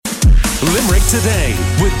Limerick Today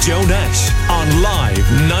with Joe Nash on Live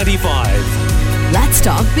 95. Let's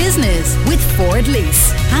talk business with Ford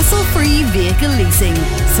Lease. Hassle-free vehicle leasing.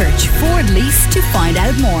 Search Ford Lease to find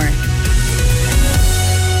out more.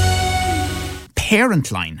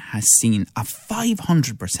 Parentline has seen a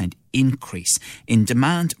 500% increase in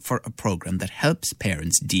demand for a programme that helps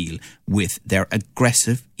parents deal with their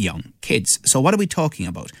aggressive young kids. So what are we talking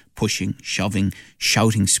about? Pushing, shoving,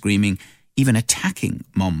 shouting, screaming, even attacking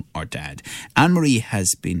mum or dad. Anne-Marie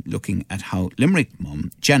has been looking at how Limerick mum,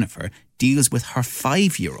 Jennifer, deals with her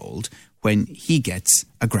 5-year-old when he gets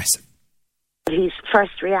aggressive. His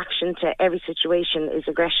first reaction to every situation is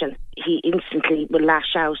aggression. He instantly will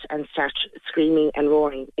lash out and start screaming and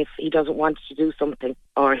roaring if he doesn't want to do something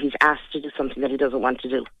or he's asked to do something that he doesn't want to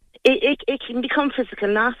do. It can become physical,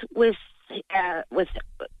 not with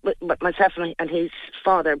myself and his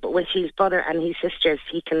father, but with his brother and his sisters.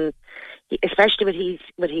 Especially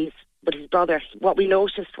with his brother. What we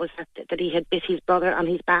noticed was that he had bit his brother on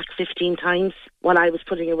his back 15 times while I was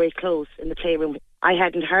putting away clothes in the playroom. I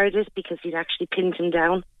hadn't heard it because he'd actually pinned him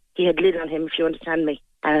down. He had lid on him, if you understand me,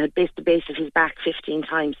 and had bit the base of his back 15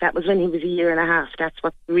 times. That was when he was 1.5 years. That's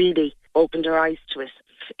what really opened our eyes to it.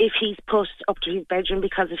 If he's put up to his bedroom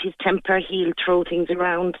because of his temper, he'll throw things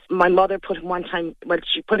around. My mother put him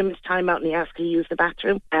she put him his time out and he asked to use the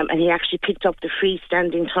bathroom. And he actually picked up the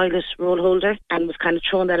freestanding toilet roll holder and was kind of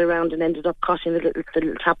throwing that around and ended up cutting the little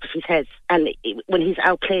top of his head. And when he's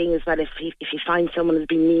out playing as well, if he finds someone who's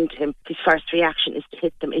been mean to him, his first reaction is to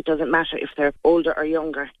hit them. It doesn't matter if they're older or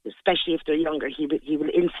younger, especially if they're younger. He will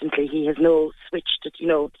instantly, he has no switch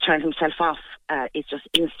to turn himself off. It's just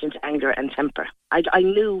instant anger and temper. I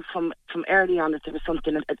knew from early on that there was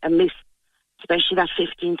something amiss, especially that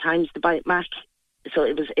 15 times the bite mark. So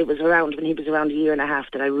it was around when he was around 1.5 years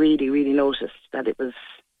that I really, really noticed that it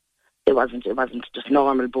wasn't just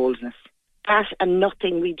normal boldness. That and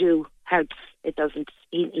nothing we do helps. It doesn't.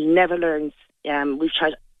 He never learns. We've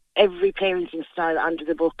tried every parenting style under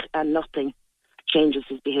the book and nothing changes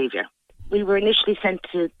his behaviour. We were initially sent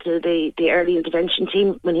to the early intervention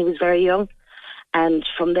team when he was very young, and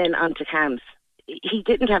from then on to CAMHS. He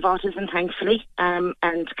didn't have autism, thankfully, and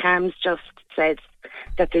CAMHS just said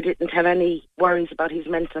that they didn't have any worries about his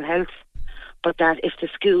mental health, but that if the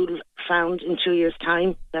school found in 2 years'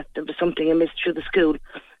 time that there was something amiss through the school,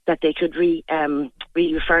 that they could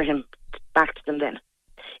re-refer him back to them then.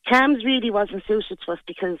 CAMHS really wasn't suited to us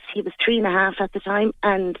because he was 3.5 at the time,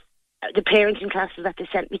 and the parenting classes that they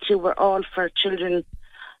sent me to were all for children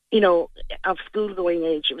of school-going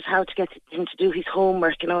age. It was how to get him to do his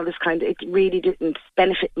homework and all this kind of... It really didn't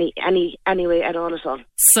benefit me anyway at all.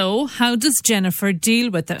 So, how does Jennifer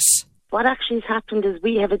deal with it? What actually has happened is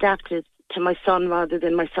we have adapted to my son rather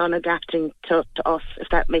than my son adapting to us, if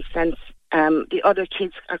that makes sense. The other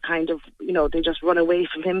kids are kind of, they just run away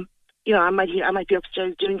from him. I might be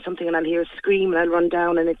upstairs doing something and I'll hear a scream and I'll run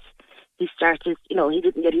down and he started, he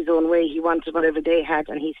didn't get his own way. He wanted whatever they had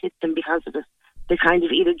and he's hit them because of it. They kind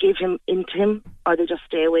of either give him into him or they just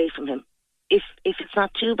stay away from him. If it's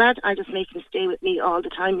not too bad, I just make him stay with me all the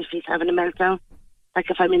time if he's having a meltdown. Like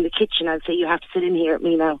if I'm in the kitchen, I'll say, you have to sit in here with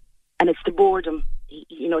me now. And it's the boredom.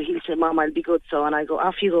 He'll say, Mom, I'll be good. So, and I go,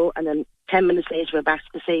 off you go. And then 10 minutes later, we're back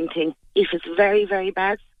to the same thing. If it's very, very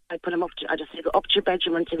bad, I just say, go up to your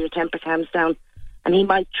bedroom until your temper calms down. And he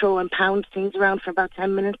might throw and pound things around for about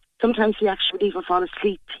 10 minutes. Sometimes he actually even fall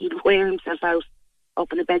asleep. He'll wear himself out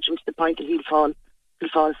up in the bedroom to the point that he'll fall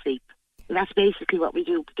asleep. And that's basically what we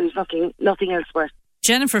do. There's nothing else worse.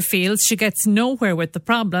 Jennifer feels she gets nowhere with the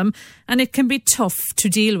problem and it can be tough to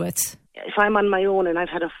deal with. If I'm on my own and I've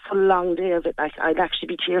had a full long day of it, I'd actually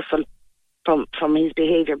be tearful from his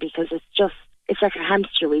behaviour because it's like a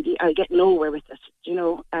hamster really. I get nowhere with it,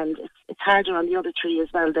 and it's harder on the other three as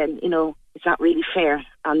well then, it's not really fair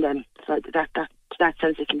on them. So that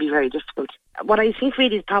sense it can be very difficult. What I think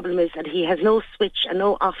really the problem is that he has no switch and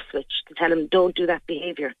no off switch to tell him don't do that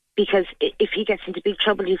behaviour. Because if he gets into big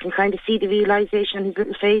trouble, you can kind of see the realisation on his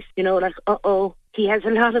little face, like, uh-oh. He has a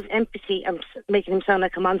lot of empathy. I'm making him sound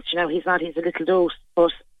like a monster now. He's not, he's a little dose.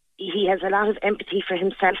 But he has a lot of empathy for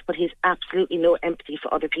himself, but he's absolutely no empathy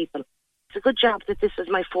for other people. It's a good job that this was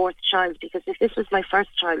my 4th child, because if this was my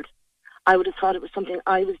 1st child, I would have thought it was something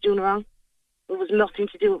I was doing wrong. It was nothing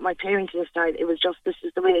to do with my parenting style. It was just, this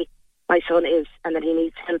is the way my son is, and that he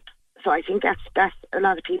needs help. So I think that's a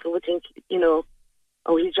lot of people would think,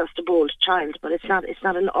 oh, he's just a bold child, but it's not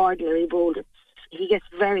an ordinary bold. He gets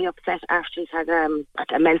very upset after he's had a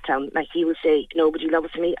meltdown. Like he will say, nobody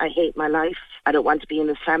loves me, I hate my life, I don't want to be in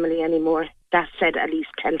this family anymore. That's said at least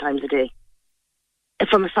 10 times a day.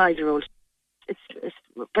 From a 5-year-old, it's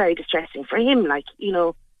very distressing for him,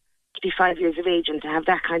 to be 5 years of age and to have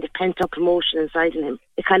that kind of pent-up emotion inside in him.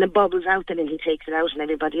 It kind of bubbles out and then he takes it out on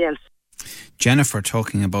everybody else. Jennifer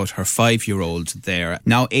talking about her 5-year-old there.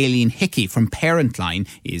 Now Aileen Hickey from Parentline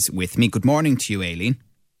is with me. Good morning to you, Aileen.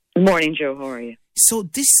 Good morning, Joe. How are you? So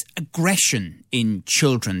this aggression in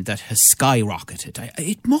children that has skyrocketed,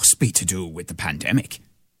 it must be to do with the pandemic.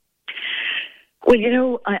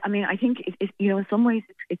 Well, I think in some ways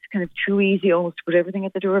it's kind of too easy almost to put everything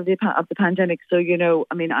at the door of the pandemic. So,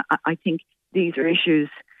 I think these are issues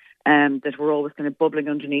that were always kind of bubbling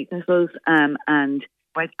underneath, I suppose.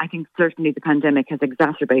 But I think certainly the pandemic has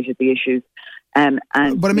exacerbated the issues.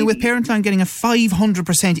 But with Parentline getting a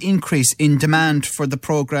 500% increase in demand for the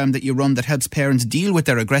programme that you run that helps parents deal with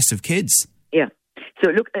their aggressive kids. Yeah. So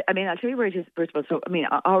look, I'll tell you where it is first of all. So,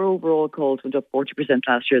 our overall calls went up 40%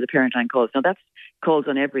 last year, the Parentline calls. Now that's calls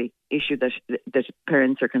on every issue that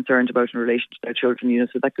parents are concerned about in relation to their children,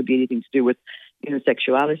 so that could be anything to do with,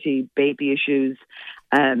 sexuality, baby issues,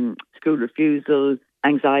 school refusal,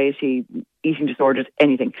 anxiety, eating disorders,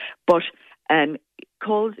 anything. But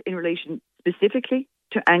calls in relation specifically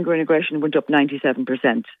to anger and aggression went up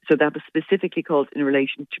 97%. So that was specifically calls in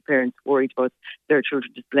relation to parents worried about their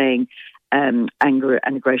children displaying anger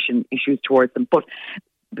and aggression issues towards them. But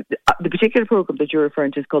the particular programme that you're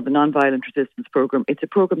referring to is called the Non-Violent Resistance Programme. It's a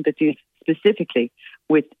programme that deals specifically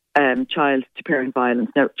with child-to-parent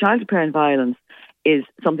violence. Now, child-to-parent violence is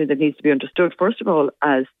something that needs to be understood, first of all,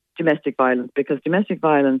 as domestic violence, because domestic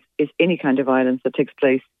violence is any kind of violence that takes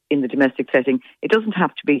place in the domestic setting. It doesn't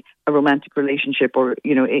have to be a romantic relationship or,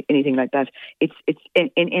 anything like that. It's in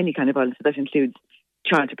any kind of violence. So that includes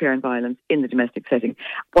child-to-parent violence in the domestic setting.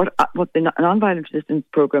 What the Non-Violent Resistance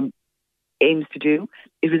Programme aims to do,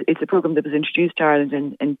 it's a programme that was introduced to Ireland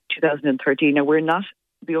in 2013. Now, we're not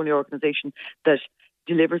the only organisation that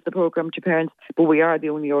delivers the programme to parents, but we are the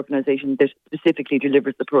only organisation that specifically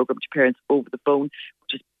delivers the programme to parents over the phone,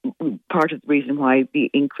 which is part of the reason why the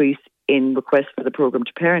increase in requests for the programme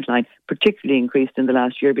to Parentline particularly increased in the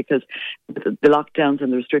last year, because the lockdowns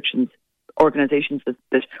and the restrictions, organisations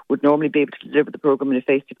that would normally be able to deliver the programme in a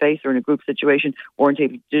face-to-face or in a group situation weren't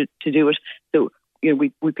able to do it. So,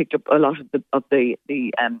 we picked up a lot of the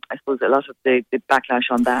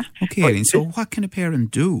backlash on that. Okay, Aileen, so what can a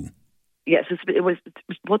parent do? Yes, it was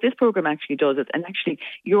what this programme actually does. And actually,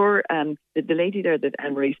 the lady there that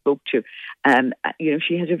Anne-Marie spoke to,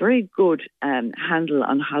 she has a very good handle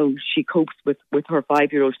on how she copes with her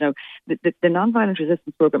 5-year-olds. Now, the Non-Violent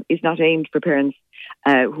Resistance Programme is not aimed for parents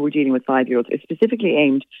who are dealing with 5-year-olds. It's specifically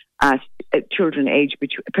aimed at parents of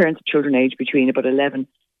children aged between about 11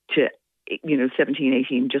 to 17,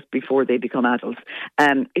 18, just before they become adults.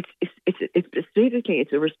 It's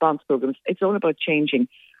a response programme. It's all about changing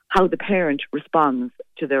how the parent responds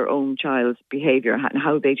to their own child's behaviour and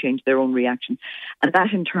how they change their own reaction. And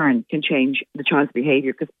that in turn can change the child's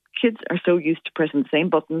behaviour, because kids are so used to pressing the same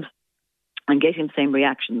buttons and getting the same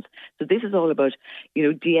reactions. So this is all about,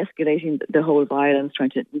 de-escalating the whole violence, trying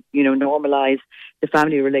to, normalise the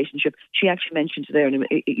family relationship. She actually mentioned there, and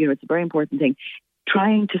it's a very important thing,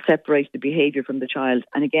 trying to separate the behaviour from the child.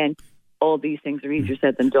 And again, all these things are easier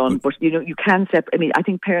said than done. But, you can separate. I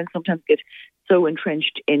think parents sometimes get so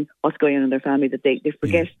entrenched in what's going on in their family that they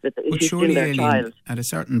forget that it's still their child. At a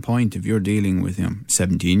certain point, if you're dealing with a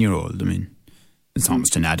 17-year-old, it's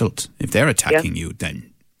almost an adult. If they're attacking you,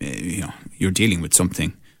 then, you're dealing with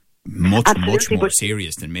something much more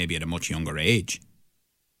serious than maybe at a much younger age.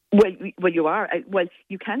 Well, you are. Well,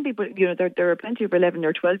 you can be, but there are plenty of 11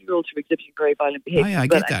 or 12-year-olds who are exhibiting very violent behaviour. I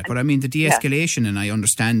get that, but I mean the de-escalation, and I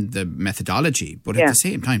understand the methodology, but at the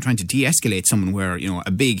same time, trying to de-escalate someone where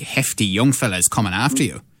a big, hefty young fella is coming after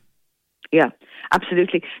you. Yeah,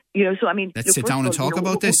 absolutely. Let's sit down and talk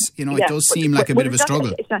about this. It does seem like a bit of a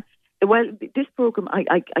struggle. This programme,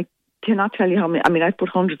 I cannot tell you how many. I've put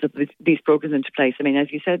hundreds of these programs into place.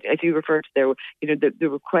 As you said, as you referred to there, the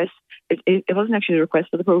request. It wasn't actually the request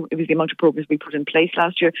for the program. It was the amount of programs we put in place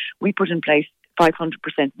last year. We put in place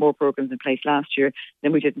 500% more programs in place last year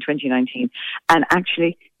than we did in 2019. And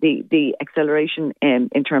actually, the acceleration in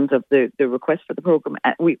terms of the request for the program,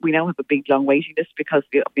 we now have a big long waiting list because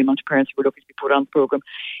of the amount of parents who were looking to be put on the program.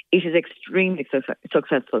 It is extremely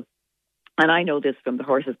successful. And I know this from the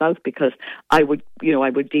horse's mouth, because I would deal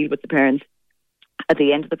with the parents at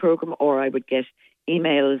the end of the programme, or I would get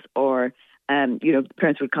emails, or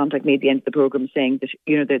parents would contact me at the end of the programme saying that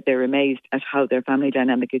they're amazed at how their family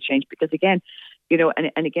dynamic has changed. Because again, the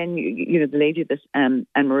lady that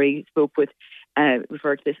Anne-Marie spoke with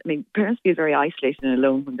referred to this. Parents feel very isolated and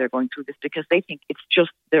alone when they're going through this, because they think it's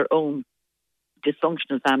just their own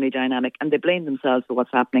dysfunctional family dynamic, and they blame themselves for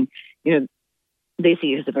what's happening. They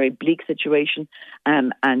see it as a very bleak situation,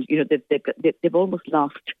 and they've almost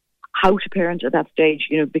lost how to parent at that stage,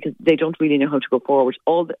 because they don't really know how to go forward.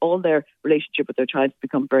 All their relationship with their child has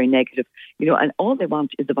become very negative, and all they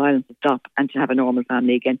want is the violence to stop and to have a normal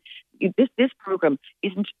family again. This program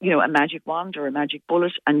isn't, a magic wand or a magic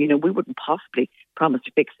bullet, and we wouldn't possibly promise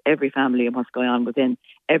to fix every family and what's going on within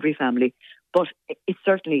every family. But it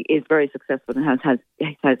certainly is very successful and has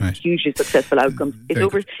right. hugely successful outcomes. It's Very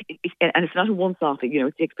over, and it's not a once-off.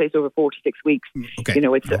 It takes place over 4 to 6 weeks. Okay.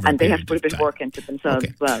 And they have to put a bit of work into themselves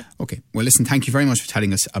as well. Okay. Well, listen, thank you very much for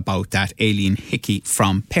telling us about that. Aileen Hickey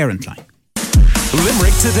from Parentline.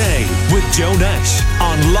 Limerick Today with Joe Nash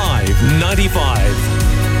on Live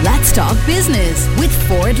 95. Let's talk business with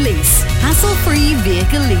Ford Lease. Hassle-free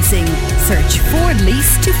vehicle leasing. Search Ford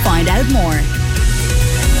Lease to find out more.